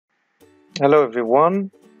Hello everyone,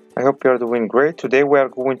 I hope you are doing great. Today we are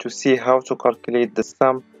going to see how to calculate the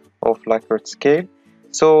sum of Likert scale.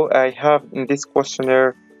 So I have in this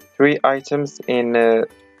questionnaire 3 items in a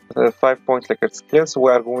 5-point Likert scale. So we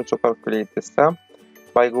are going to calculate the sum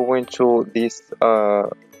by going to this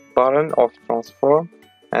button of transform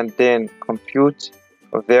and then compute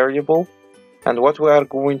a variable. And what we are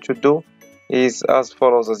going to do is as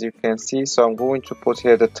follows, as you can see. So I'm going to put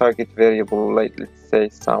here the target variable, like let's say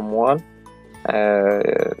sum1.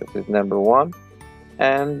 This is number 1,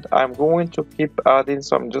 and I'm going to keep adding,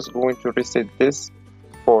 so I'm just going to reset this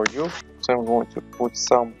for you. So I'm going to put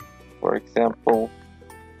sum, for example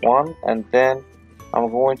 1, and then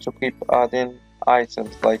I'm going to keep adding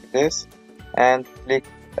items like this and click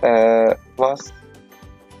plus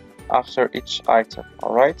after each item.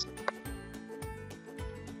 Alright,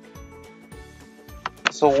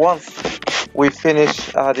 so once we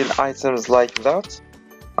finish adding items like that,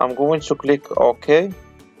 I'm going to click OK.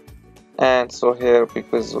 And so here,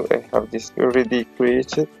 because I have this already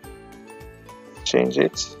created, change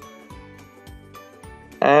it.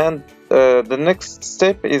 And the next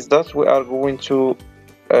step is that we are going to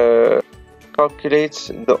calculate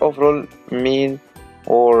the overall mean,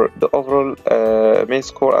 or the overall mean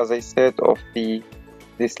score, as I said, of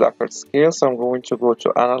this Likert scale. So I'm going to go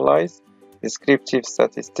to Analyze, Descriptive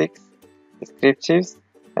Statistics, Descriptives,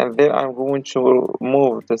 and then I'm going to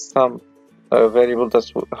move the sum variable that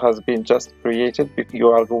has been just created.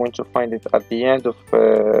 You are going to find it at the end of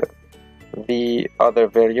the other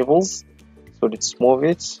variables. So let's move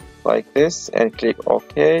it like this and click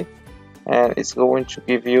OK, and it's going to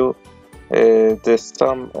give you the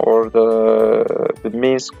sum, or the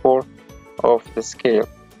mean score of the scale.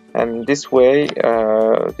 And this way,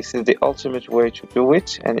 this is the ultimate way to do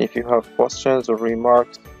it. And if you have questions or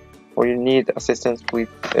remarks, or you need assistance with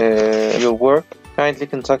your work, kindly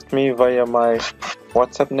contact me via my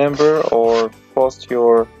WhatsApp number or post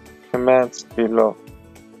your comments below.